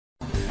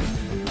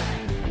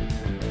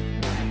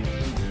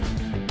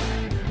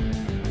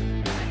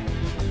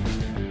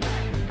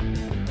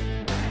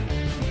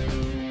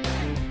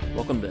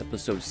Welcome to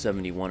episode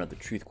 71 of the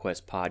Truth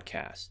Quest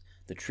podcast,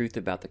 the truth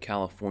about the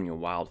California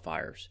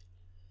wildfires.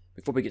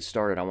 Before we get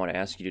started, I want to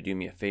ask you to do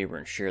me a favor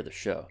and share the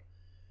show.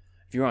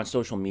 If you're on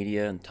social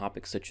media and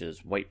topics such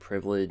as white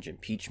privilege,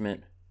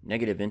 impeachment,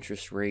 negative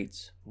interest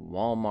rates,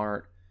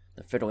 Walmart,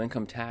 the federal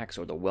income tax,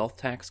 or the wealth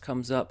tax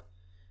comes up,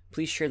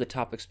 please share the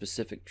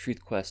topic-specific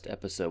Truth Quest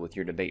episode with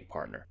your debate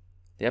partner.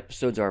 The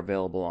episodes are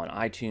available on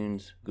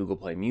iTunes, Google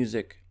Play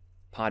Music,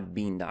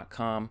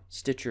 Podbean.com,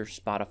 Stitcher,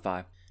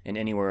 Spotify, and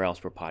anywhere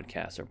else where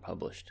podcasts are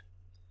published.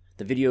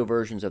 The video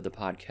versions of the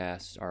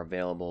podcasts are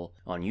available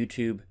on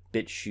YouTube,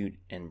 BitChute,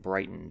 and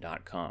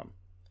Brighton.com.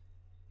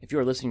 If you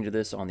are listening to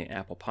this on the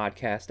Apple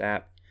Podcast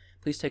app,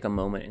 please take a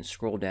moment and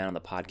scroll down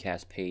the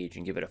podcast page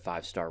and give it a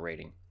 5-star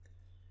rating.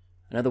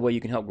 Another way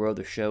you can help grow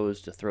the show is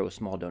to throw a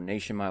small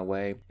donation my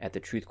way at the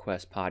Truth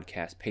Quest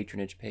podcast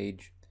patronage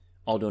page.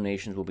 All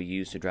donations will be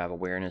used to drive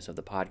awareness of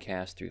the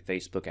podcast through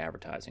Facebook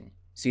advertising.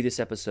 See this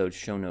episode's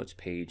show notes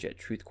page at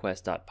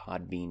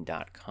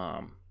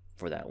truthquest.podbean.com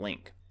for that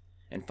link.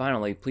 And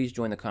finally, please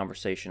join the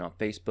conversation on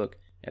Facebook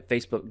at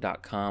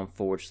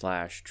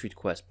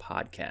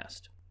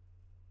facebook.com/truthquestpodcast.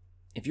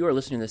 If you are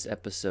listening to this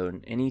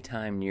episode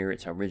anytime near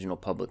its original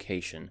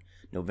publication,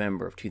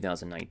 November of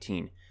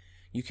 2019,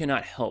 you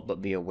cannot help but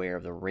be aware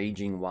of the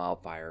raging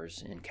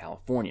wildfires in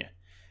California.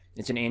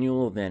 It's an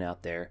annual event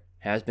out there,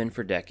 has been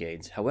for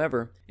decades.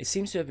 However, it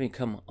seems to have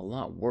become a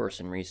lot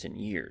worse in recent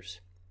years.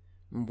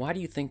 Why do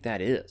you think that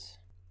is?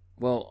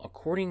 Well,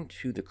 according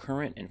to the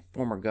current and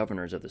former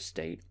governors of the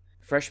state,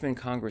 freshman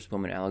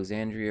Congresswoman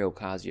Alexandria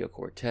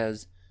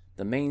Ocasio-Cortez,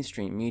 the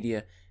mainstream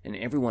media, and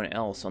everyone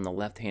else on the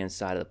left-hand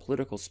side of the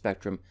political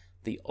spectrum,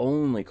 the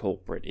only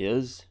culprit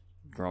is,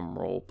 drum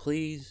roll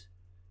please,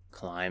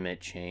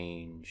 climate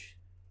change.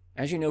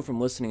 As you know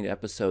from listening to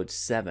episode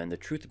 7, The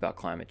Truth About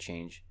Climate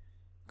Change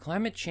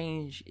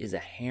is a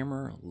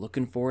hammer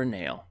looking for a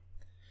nail.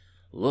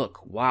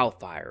 Look,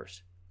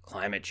 wildfires,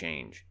 climate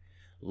change.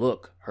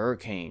 Look,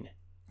 hurricane,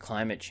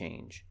 climate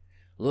change.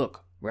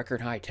 Look,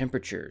 record high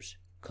temperatures,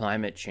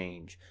 climate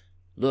change.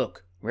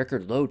 Look,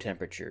 record low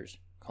temperatures,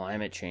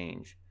 climate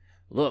change.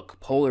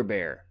 Look, polar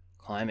bear,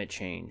 climate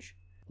change.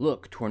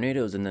 Look,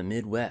 tornadoes in the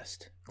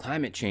Midwest,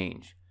 climate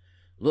change.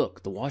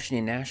 Look, the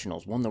Washington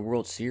Nationals won the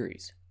World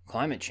Series,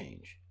 climate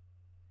change.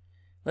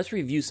 Let's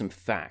review some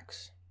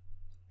facts.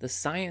 The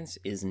science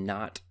is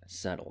not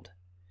settled.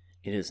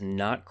 It is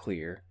not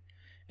clear,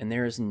 and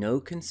there is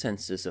no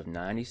consensus of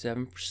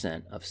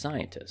 97% of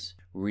scientists,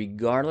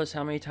 regardless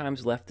how many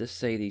times leftists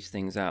say these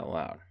things out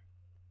loud.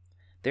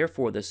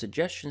 Therefore, the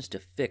suggestions to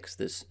fix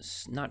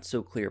this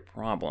not-so-clear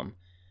problem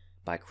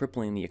by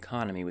crippling the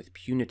economy with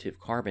punitive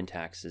carbon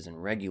taxes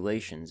and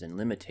regulations and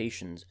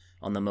limitations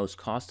on the most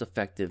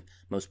cost-effective,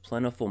 most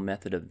plentiful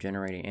method of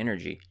generating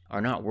energy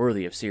are not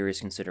worthy of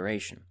serious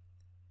consideration.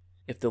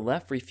 If the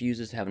left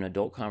refuses to have an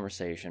adult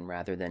conversation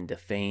rather than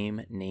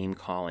defame,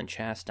 name-call, and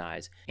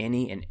chastise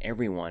any and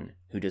everyone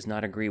who does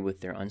not agree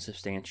with their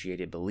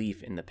unsubstantiated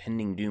belief in the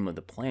pending doom of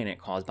the planet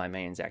caused by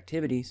man's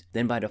activities,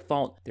 then by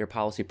default, their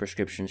policy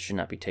prescriptions should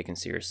not be taken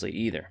seriously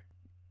either.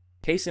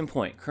 Case in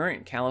point,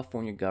 current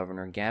California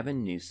Governor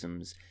Gavin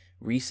Newsom's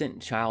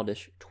recent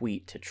childish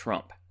tweet to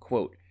Trump,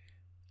 quote,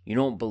 "You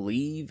don't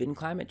believe in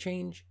climate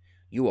change?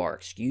 You are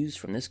excused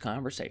from this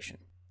conversation."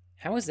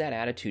 How is that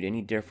attitude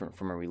any different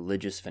from a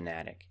religious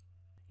fanatic?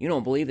 You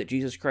don't believe that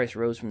Jesus Christ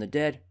rose from the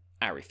dead?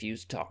 I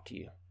refuse to talk to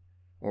you.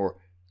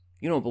 Or,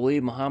 you don't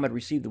believe Muhammad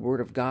received the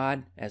word of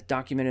God as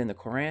documented in the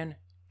Quran?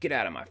 Get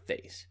out of my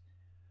face.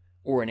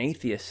 Or an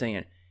atheist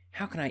saying,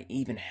 how can I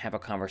even have a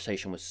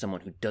conversation with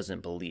someone who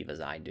doesn't believe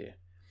as I do?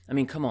 I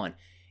mean, come on.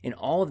 In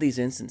all of these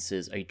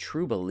instances, a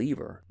true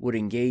believer would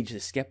engage the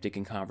skeptic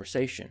in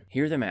conversation,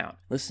 hear them out,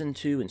 listen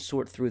to and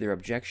sort through their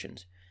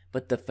objections.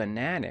 But the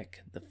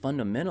fanatic, the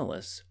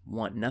fundamentalists,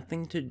 want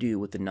nothing to do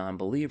with the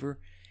non-believer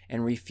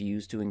and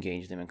refuse to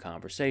engage them in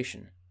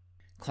conversation.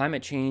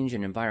 Climate change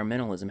and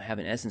environmentalism have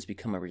in essence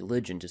become a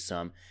religion to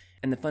some,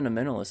 and the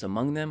fundamentalists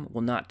among them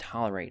will not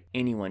tolerate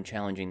anyone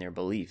challenging their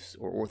beliefs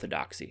or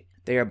orthodoxy.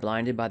 They are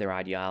blinded by their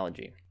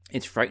ideology.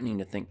 It's frightening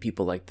to think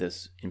people like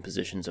this in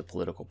positions of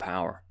political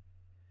power.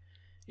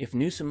 If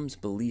Newsom's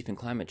belief in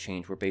climate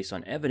change were based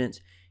on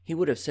evidence, he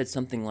would have said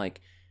something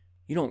like,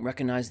 "You don't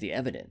recognize the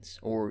evidence,"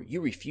 or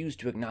 "You refuse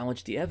to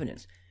acknowledge the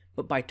evidence."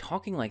 But by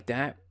talking like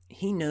that,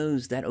 he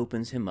knows that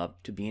opens him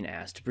up to being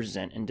asked to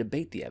present and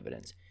debate the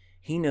evidence.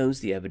 He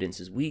knows the evidence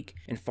is weak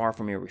and far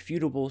from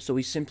irrefutable, so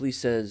he simply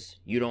says,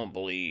 "You don't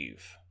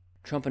believe."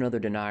 Trump and other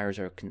deniers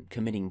are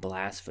committing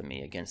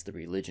blasphemy against the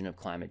religion of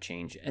climate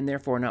change and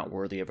therefore not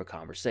worthy of a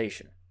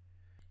conversation.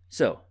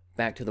 So,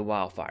 back to the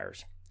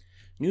wildfires.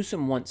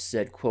 Newsom once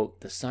said,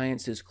 quote, "The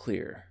science is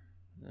clear."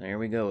 There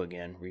we go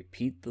again.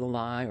 Repeat the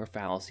lie or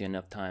fallacy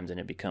enough times and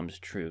it becomes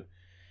true.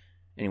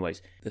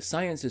 Anyways, the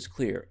science is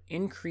clear.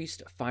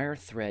 Increased fire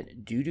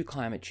threat due to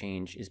climate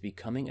change is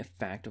becoming a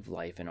fact of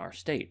life in our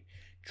state.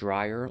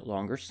 Drier,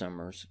 longer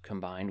summers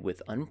combined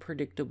with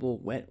unpredictable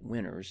wet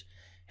winters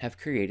have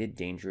created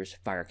dangerous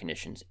fire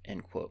conditions,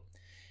 end quote.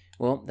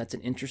 Well, that's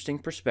an interesting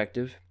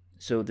perspective.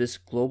 So this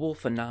global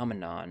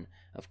phenomenon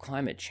of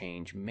climate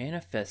change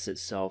manifests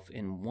itself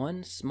in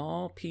one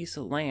small piece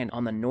of land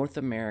on the North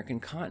American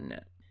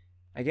continent.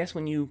 I guess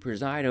when you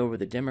preside over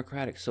the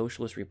Democratic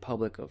Socialist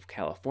Republic of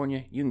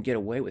California, you can get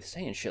away with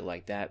saying shit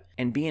like that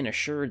and being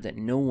assured that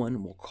no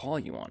one will call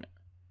you on it.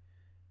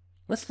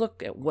 Let's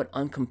look at what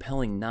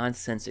uncompelling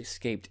nonsense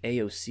escaped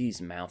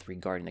AOC's mouth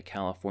regarding the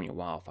California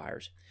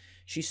wildfires.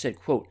 She said,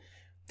 quote,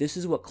 "This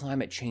is what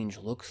climate change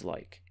looks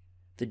like.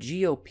 The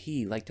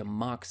GOP like to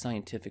mock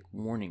scientific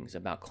warnings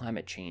about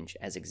climate change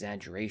as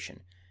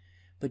exaggeration.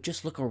 But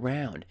just look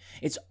around.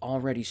 It's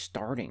already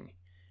starting.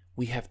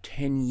 We have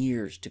 10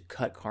 years to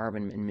cut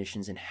carbon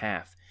emissions in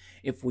half.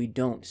 If we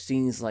don't,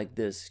 scenes like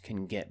this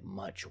can get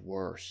much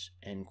worse."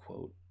 End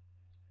quote.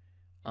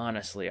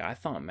 Honestly, I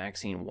thought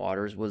Maxine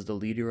Waters was the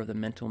leader of the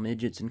mental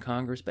midgets in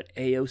Congress, but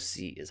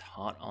AOC is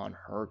hot on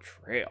her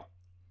trail.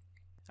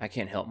 I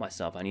can't help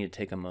myself. I need to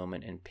take a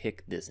moment and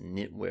pick this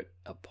nitwit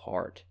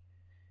apart.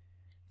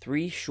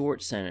 3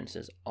 short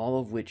sentences, all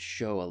of which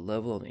show a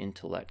level of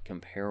intellect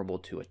comparable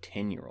to a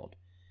 10-year-old.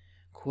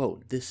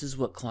 Quote, "This is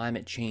what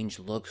climate change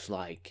looks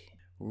like."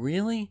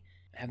 Really?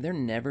 Have there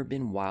never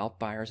been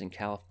wildfires in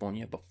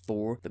California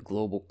before the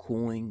global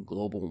cooling,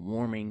 global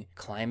warming,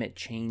 climate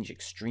change,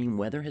 extreme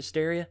weather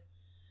hysteria?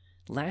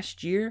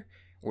 Last year,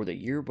 or the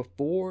year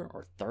before,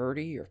 or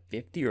 30, or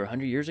 50, or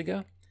 100 years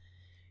ago?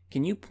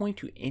 Can you point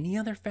to any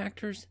other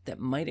factors that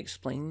might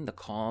explain the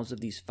cause of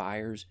these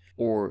fires,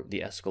 or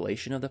the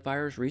escalation of the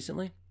fires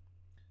recently?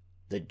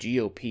 The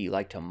GOP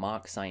like to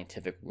mock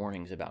scientific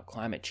warnings about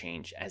climate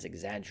change as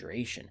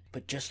exaggeration,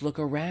 but just look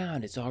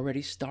around, it's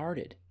already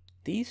started.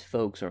 These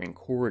folks are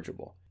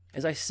incorrigible.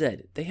 As I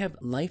said, they have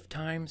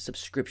lifetime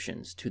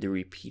subscriptions to the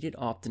repeated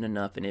often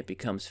enough and it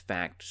becomes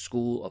fact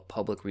school of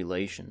public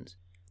relations.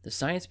 The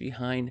science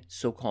behind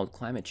so-called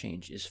climate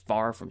change is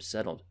far from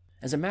settled.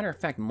 As a matter of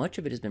fact, much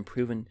of it has been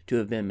proven to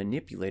have been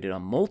manipulated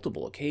on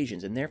multiple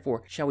occasions and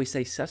therefore, shall we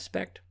say,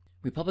 suspect?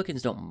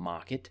 Republicans don't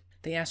mock it.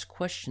 They ask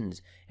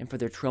questions, and for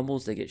their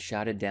troubles they get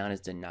shouted down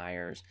as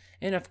deniers,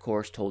 and of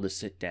course told to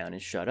sit down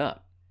and shut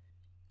up.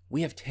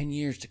 We have 10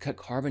 years to cut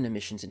carbon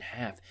emissions in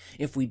half.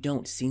 If we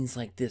don't, scenes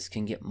like this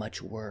can get much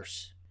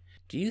worse.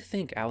 Do you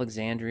think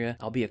Alexandria,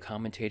 I'll be a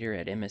commentator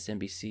at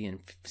MSNBC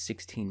in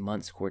 16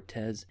 months,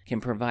 Cortez,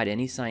 can provide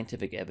any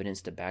scientific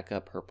evidence to back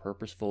up her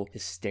purposeful,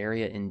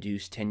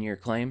 hysteria-induced 10-year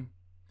claim?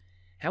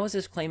 How is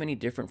this claim any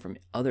different from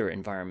other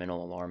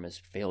environmental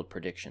alarmist failed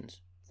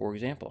predictions? For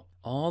example,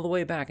 all the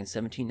way back in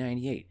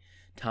 1798,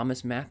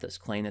 Thomas Malthus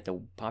claimed that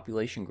the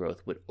population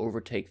growth would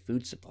overtake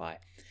food supply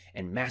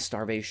and mass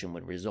starvation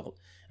would result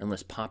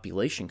unless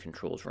population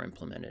controls were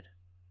implemented.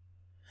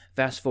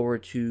 Fast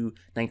forward to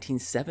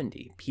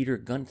 1970, Peter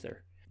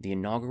Gunther, the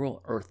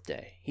inaugural Earth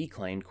Day, he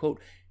claimed, quote,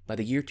 "By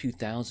the year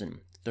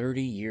 2000,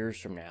 30 years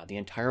from now, the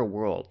entire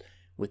world,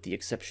 with the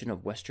exception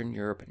of Western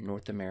Europe,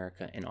 North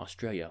America, and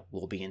Australia,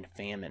 will be in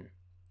famine."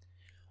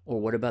 Or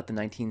what about the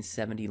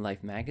 1970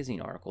 Life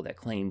magazine article that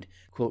claimed,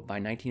 quote, "By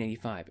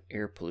 1985,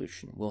 air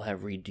pollution will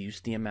have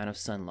reduced the amount of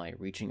sunlight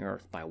reaching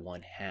Earth by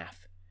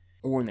 1/2.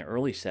 Or in the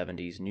early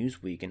 70s,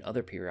 Newsweek and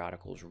other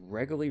periodicals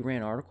regularly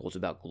ran articles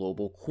about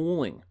global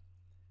cooling.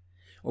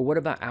 Or what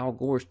about Al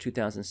Gore's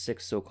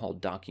 2006 so-called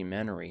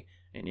documentary,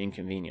 An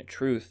Inconvenient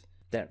Truth,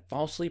 that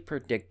falsely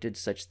predicted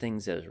such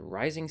things as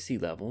rising sea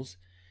levels,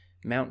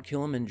 Mount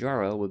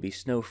Kilimanjaro would be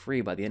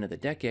snow-free by the end of the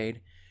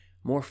decade,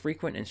 more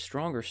frequent and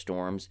stronger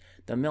storms,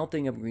 the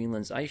melting of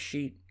Greenland's ice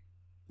sheet?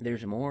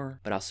 There's more,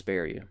 but I'll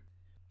spare you.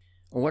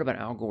 Or what about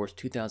Al Gore's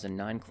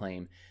 2009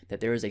 claim that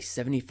there is a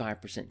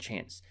 75%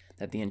 chance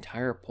that the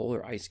entire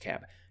polar ice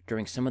cap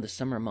during some of the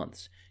summer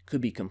months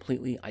could be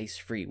completely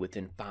ice-free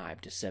within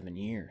 5 to 7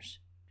 years?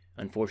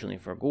 Unfortunately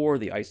for Gore,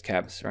 the ice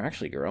caps are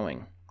actually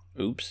growing.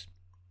 Oops.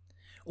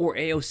 Or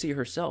AOC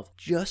herself,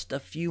 just a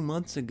few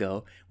months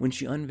ago, when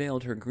she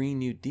unveiled her Green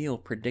New Deal,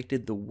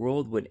 predicted the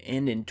world would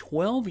end in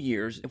 12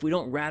 years if we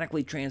don't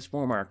radically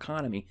transform our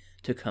economy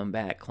to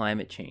combat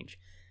climate change.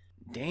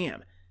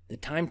 Damn, the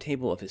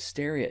timetable of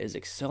hysteria is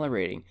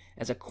accelerating,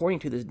 as according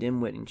to this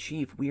dimwit in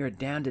chief, we are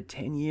down to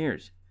 10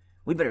 years.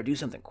 We better do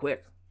something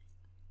quick.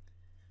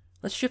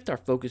 Let's shift our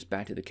focus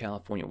back to the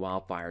California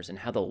wildfires and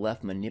how the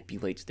left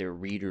manipulates their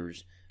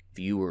readers,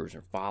 viewers,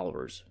 or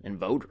followers, and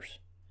voters.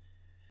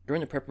 During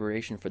the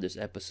preparation for this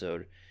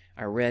episode,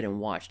 I read and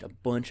watched a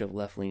bunch of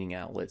left-leaning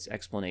outlets'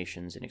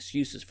 explanations and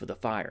excuses for the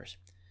fires.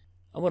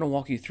 I want to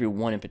walk you through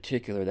one in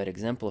particular that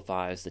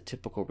exemplifies the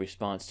typical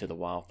response to the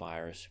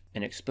wildfires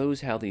and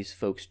expose how these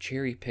folks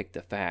cherry-pick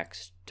the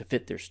facts to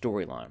fit their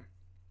storyline.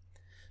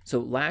 So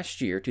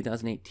last year,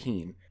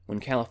 2018, when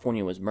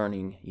California was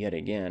burning yet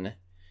again,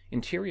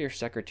 Interior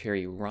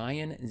Secretary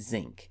Ryan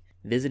Zink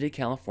visited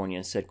California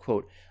and said,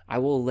 quote, "I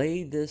will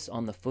lay this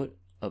on the foot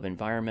of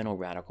environmental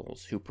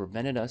radicals who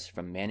prevented us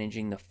from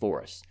managing the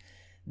forests.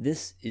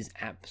 This is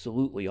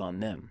absolutely on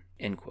them,"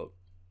 end quote.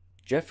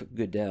 Jeff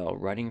Goodell,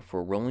 writing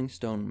for Rolling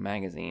Stone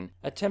magazine,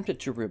 attempted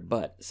to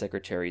rebut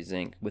Secretary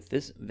Zink with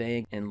this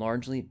vague and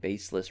largely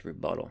baseless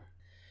rebuttal.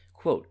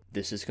 Quote,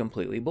 "This is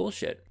completely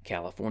bullshit.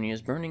 California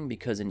is burning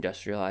because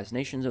industrialized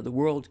nations of the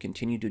world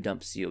continue to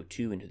dump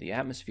CO2 into the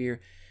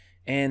atmosphere,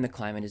 and the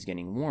climate is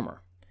getting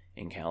warmer.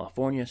 In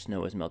California,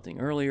 snow is melting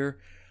earlier,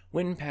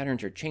 wind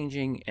patterns are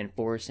changing, and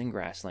forests and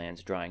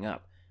grasslands drying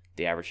up.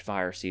 The average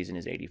fire season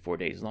is 84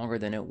 days longer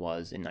than it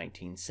was in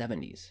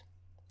 1970s.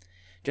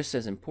 Just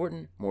as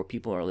important, more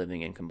people are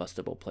living in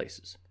combustible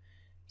places.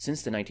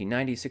 Since the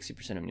 1990s,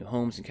 60% of new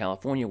homes in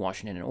California,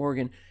 Washington, and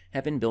Oregon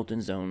have been built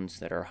in zones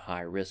that are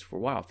high risk for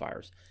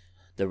wildfires.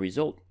 The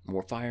result,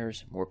 more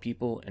fires, more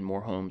people, and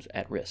more homes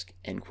at risk,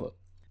 end quote.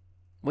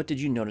 What did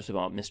you notice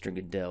about Mr.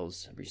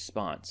 Goodell's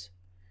response?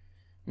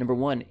 Number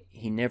one,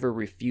 he never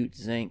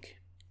refutes Zink.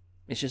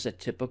 It's just a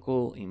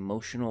typical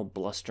emotional,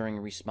 blustering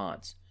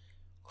response.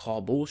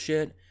 Call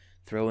bullshit,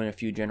 throw in a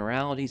few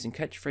generalities and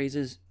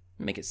catchphrases,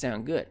 make it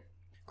sound good.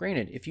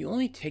 Granted, if you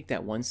only take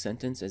that one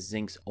sentence as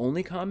Zink's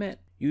only comment,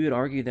 you would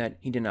argue that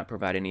he did not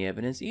provide any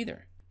evidence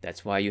either.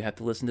 That's why you have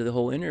to listen to the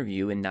whole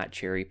interview and not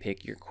cherry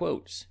pick your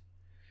quotes.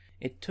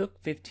 It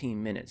took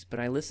 15 minutes, but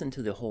I listened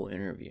to the whole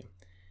interview.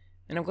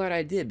 And I'm glad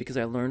I did because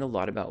I learned a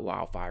lot about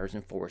wildfires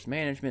and forest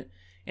management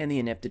and the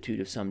ineptitude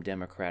of some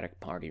Democratic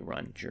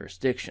Party-run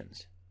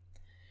jurisdictions.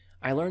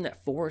 I learned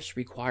that forests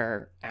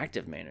require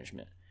active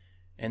management,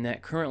 and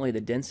that currently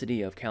the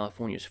density of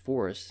California's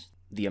forests,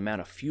 the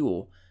amount of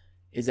fuel,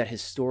 is at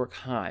historic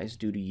highs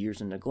due to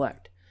years of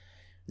neglect.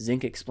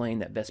 Zink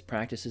explained that best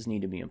practices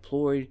need to be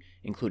employed,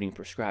 including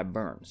prescribed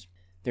burns.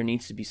 There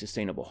needs to be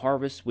sustainable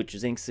harvests, which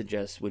Zink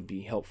suggests would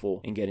be helpful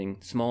in getting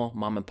small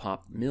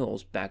mom-and-pop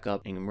mills back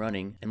up and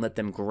running and let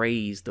them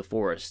graze the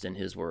forest, in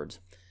his words.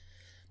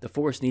 The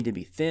forests need to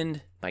be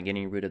thinned by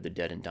getting rid of the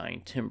dead and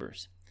dying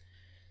timbers.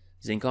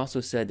 Zink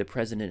also said the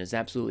president is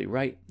absolutely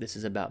right. This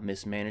is about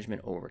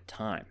mismanagement over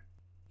time.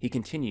 He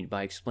continued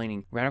by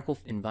explaining radical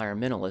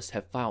environmentalists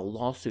have filed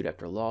lawsuit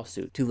after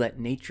lawsuit to let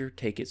nature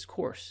take its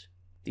course.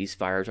 These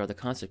fires are the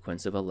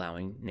consequence of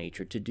allowing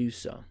nature to do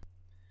so.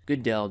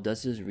 Goodell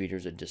does his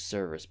readers a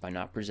disservice by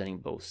not presenting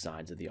both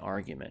sides of the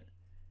argument.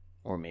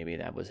 Or maybe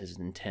that was his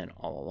intent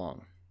all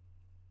along.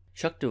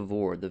 Chuck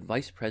DeVore, the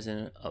Vice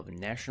President of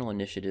National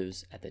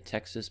Initiatives at the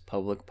Texas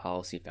Public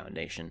Policy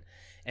Foundation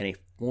and a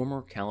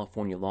former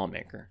California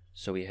lawmaker,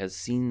 so he has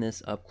seen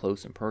this up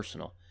close and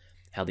personal,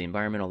 how the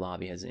environmental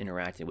lobby has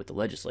interacted with the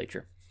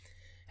legislature,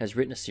 has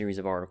written a series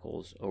of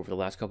articles over the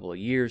last couple of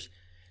years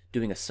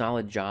doing a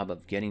solid job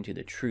of getting to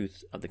the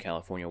truth of the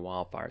California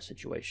wildfire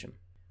situation.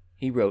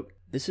 He wrote,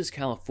 "This is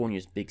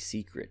California's big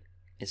secret.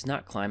 It's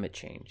not climate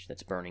change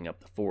that's burning up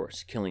the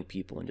forests, killing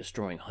people, and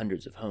destroying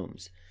hundreds of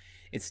homes.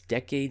 It's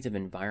decades of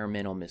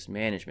environmental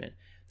mismanagement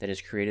that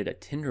has created a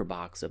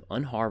tinderbox of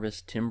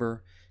unharvested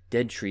timber,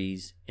 dead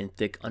trees, and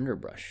thick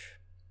underbrush."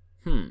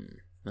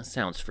 That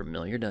sounds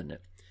familiar, doesn't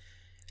it?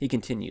 He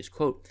continues,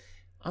 quote,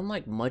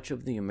 "Unlike much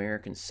of the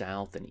American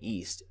South and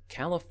East,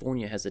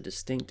 California has a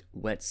distinct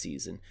wet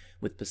season,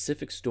 with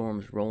Pacific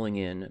storms rolling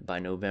in by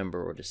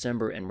November or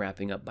December and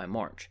wrapping up by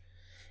March.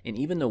 In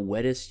even the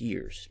wettest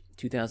years,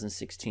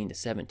 2016 to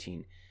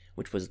 17,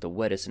 which was the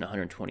wettest in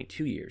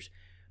 122 years,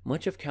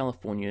 much of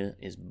California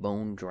is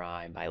bone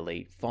dry by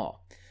late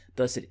fall.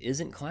 Thus, it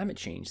isn't climate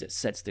change that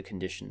sets the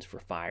conditions for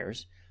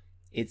fires.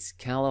 It's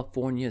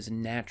California's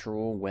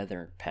natural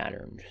weather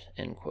patterns,"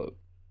 end quote.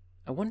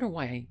 I wonder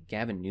why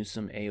Gavin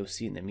Newsom,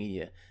 AOC, and the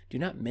media do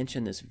not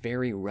mention this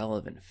very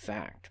relevant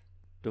fact.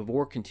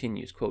 DeVore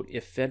continues, quote,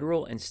 "If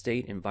federal and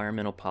state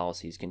environmental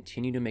policies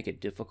continue to make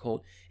it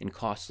difficult and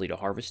costly to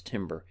harvest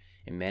timber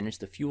and manage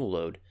the fuel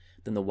load,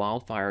 then the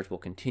wildfires will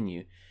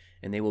continue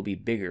and they will be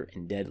bigger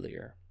and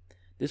deadlier.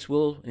 This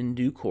will, in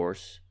due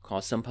course,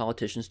 cause some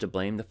politicians to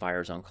blame the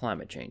fires on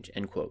climate change,"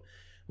 end quote.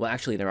 Well,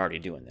 actually, they're already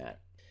doing that.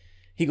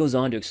 He goes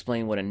on to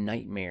explain what a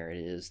nightmare it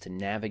is to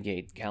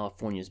navigate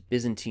California's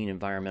Byzantine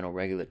environmental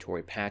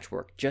regulatory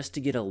patchwork just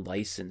to get a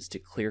license to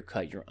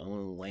clear-cut your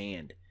own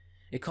land.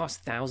 It costs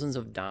thousands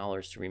of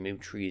dollars to remove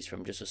trees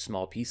from just a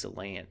small piece of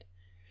land.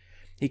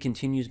 He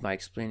continues by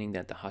explaining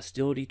that the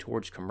hostility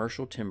towards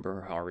commercial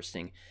timber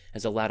harvesting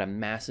has allowed a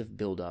massive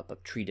buildup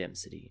of tree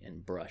density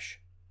and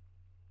brush.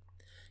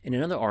 In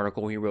another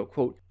article, he wrote,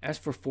 quote, "As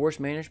for forest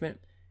management,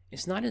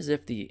 it's not as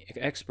if the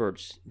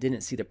experts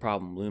didn't see the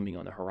problem looming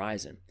on the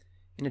horizon.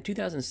 In a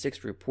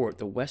 2006 report,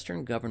 the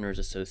Western Governors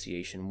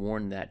Association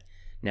warned that,"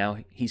 now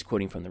he's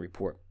quoting from the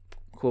report,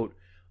 quote,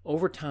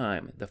 "over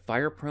time, the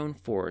fire-prone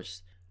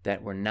forests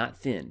that were not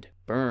thinned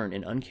burn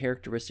in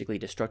uncharacteristically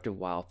destructive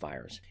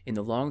wildfires. In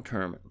the long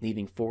term,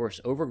 leaving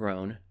forests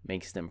overgrown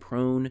makes them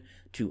prone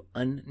to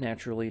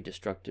unnaturally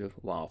destructive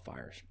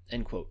wildfires,"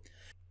 end quote.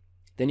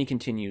 Then he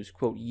continues,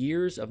 quote,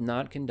 "Years of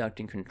not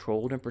conducting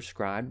controlled and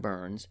prescribed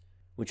burns,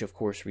 which of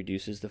course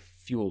reduces the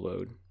fuel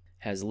load,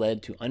 has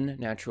led to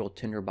unnatural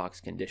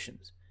tinderbox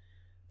conditions.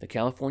 The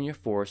California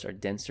forests are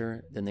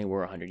denser than they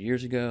were 100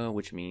 years ago,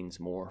 which means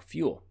more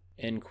fuel,"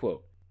 end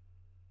quote.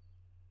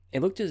 It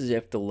looked as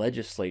if the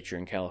legislature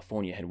in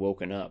California had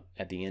woken up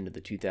at the end of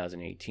the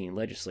 2018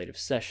 legislative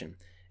session,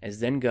 as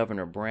then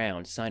Governor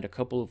Brown signed a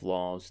couple of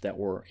laws that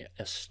were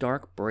a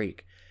stark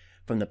break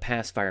from the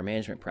past fire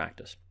management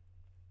practice.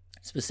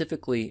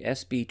 Specifically,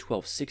 SB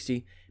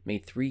 1260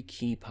 made 3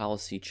 key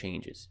policy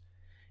changes.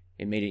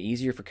 It made it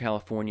easier for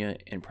California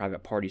and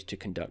private parties to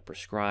conduct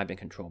prescribed and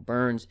controlled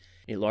burns.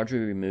 It largely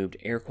removed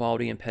air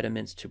quality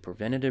impediments to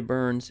preventative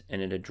burns,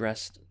 and it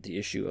addressed the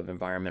issue of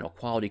environmental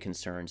quality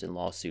concerns in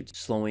lawsuits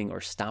slowing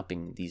or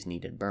stopping these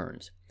needed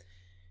burns.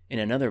 In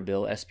another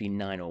bill, SB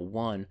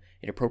 901,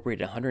 it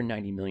appropriated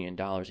 $190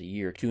 million a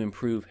year to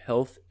improve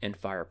health and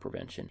fire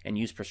prevention and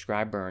use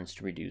prescribed burns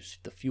to reduce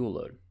the fuel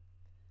load.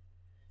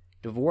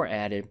 DeVore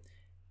added,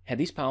 had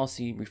these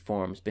policy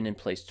reforms been in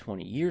place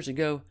 20 years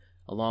ago,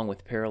 along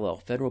with parallel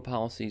federal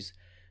policies,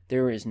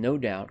 there is no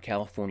doubt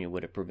California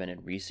would have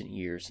prevented recent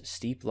years'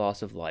 steep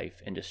loss of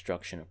life and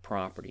destruction of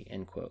property,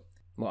 end quote.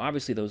 Well,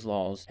 obviously those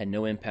laws had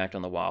no impact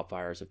on the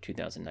wildfires of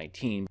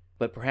 2019,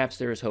 but perhaps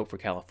there is hope for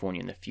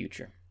California in the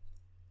future.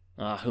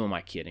 Who am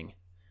I kidding?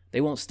 They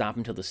won't stop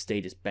until the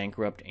state is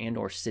bankrupt and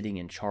or sitting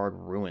in charred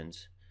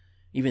ruins.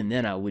 Even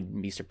then, I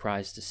wouldn't be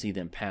surprised to see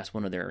them pass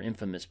one of their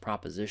infamous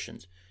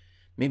propositions,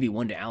 maybe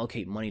one to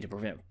allocate money to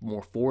prevent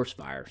more forest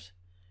fires.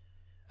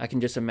 I can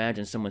just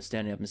imagine someone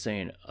standing up and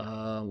saying,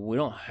 we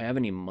don't have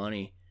any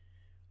money.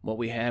 What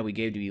we had, we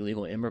gave to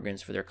illegal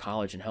immigrants for their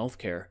college and health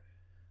care.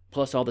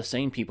 Plus, all the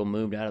sane people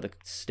moved out of the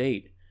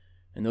state.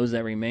 And those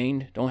that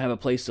remained don't have a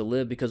place to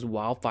live because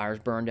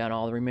wildfires burned down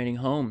all the remaining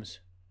homes.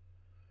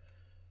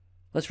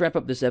 Let's wrap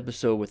up this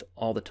episode with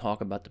all the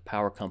talk about the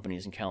power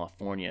companies in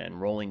California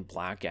and rolling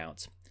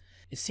blackouts.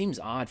 It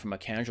seems odd from a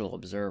casual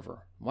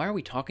observer. Why are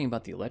we talking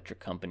about the electric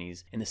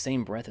companies in the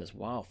same breath as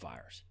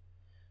wildfires?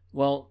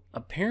 Well,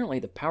 apparently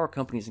the power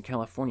companies in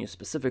California,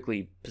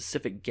 specifically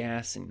Pacific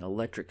Gas and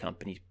Electric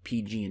Company,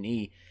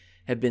 PG&E,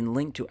 have been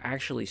linked to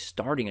actually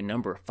starting a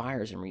number of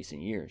fires in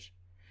recent years.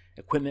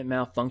 Equipment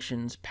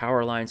malfunctions,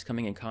 power lines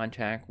coming in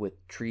contact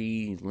with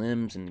trees,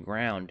 limbs, and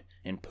ground,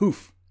 and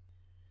poof!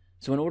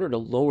 So in order to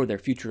lower their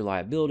future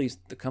liabilities,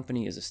 the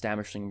company is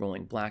establishing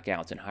rolling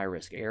blackouts in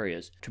high-risk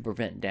areas to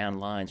prevent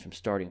downed lines from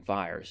starting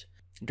fires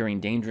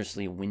during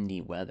dangerously windy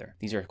weather.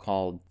 These are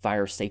called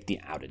fire safety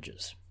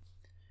outages.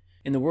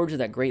 In the words of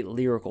that great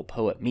lyrical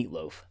poet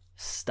Meatloaf,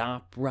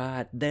 stop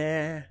right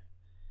there.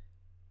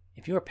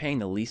 If you are paying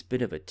the least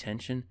bit of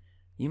attention,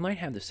 you might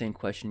have the same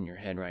question in your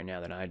head right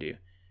now that I do.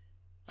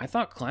 I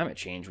thought climate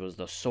change was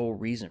the sole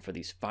reason for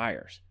these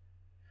fires.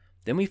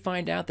 Then we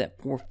find out that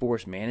poor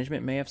forest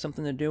management may have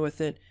something to do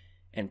with it,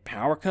 and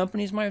power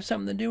companies might have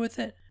something to do with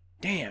it.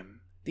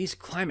 Damn, these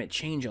climate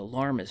change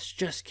alarmists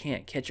just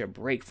can't catch a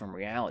break from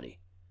reality.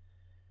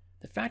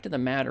 The fact of the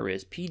matter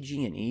is,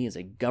 PG&E is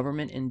a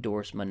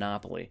government-endorsed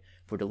monopoly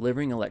for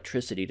delivering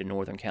electricity to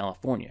Northern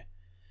California.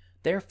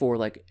 Therefore,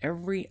 like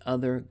every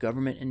other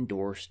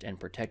government-endorsed and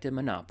protected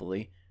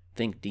monopoly,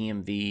 think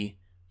DMV,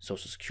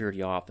 Social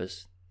Security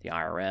Office, the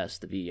IRS,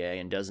 the VA,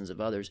 and dozens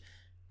of others,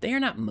 they are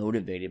not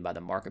motivated by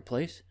the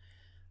marketplace.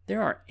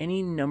 There are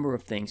any number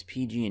of things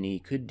PG&E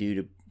could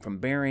do from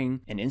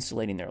burying and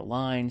insulating their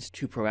lines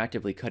to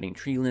proactively cutting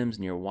tree limbs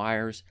near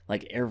wires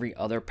like every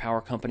other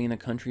power company in the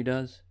country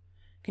does.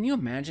 Can you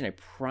imagine a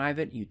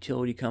private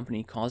utility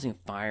company causing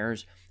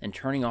fires and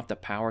turning off the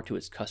power to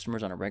its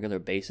customers on a regular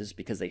basis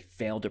because they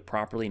failed to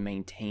properly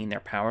maintain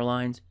their power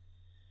lines?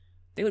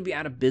 They would be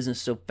out of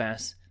business so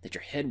fast that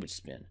your head would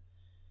spin.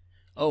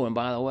 Oh, and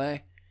by the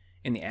way,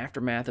 in the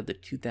aftermath of the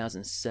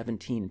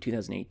 2017 and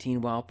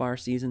 2018 wildfire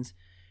seasons,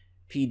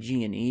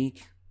 PG&E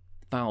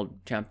filed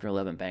Chapter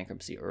 11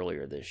 bankruptcy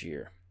earlier this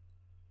year.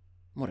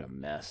 What a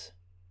mess.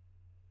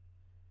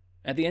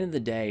 At the end of the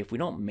day, if we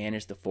don't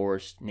manage the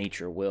forest,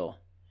 nature will.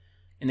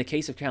 In the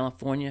case of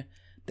California,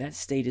 that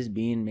state is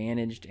being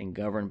managed and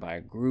governed by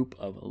a group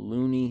of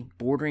loony,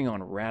 bordering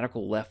on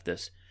radical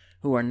leftists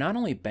who are not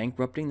only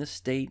bankrupting the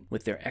state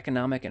with their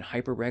economic and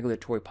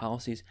hyper-regulatory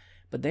policies,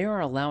 but they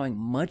are allowing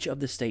much of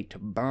the state to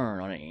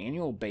burn on an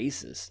annual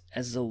basis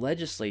as the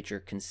legislature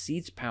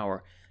concedes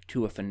power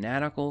to a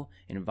fanatical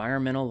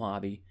environmental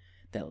lobby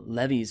that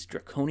levies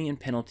draconian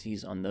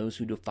penalties on those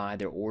who defy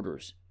their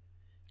orders.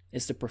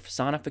 It's the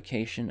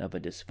personification of a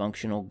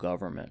dysfunctional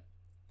government.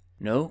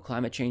 No,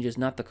 climate change is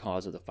not the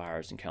cause of the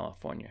fires in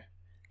California.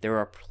 There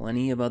are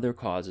plenty of other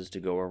causes to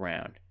go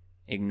around.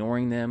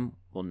 Ignoring them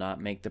will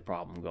not make the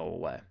problem go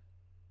away.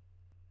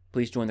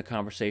 Please join the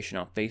conversation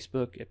on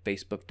Facebook at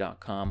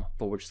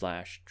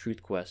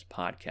facebook.com/TruthQuest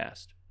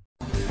Podcast.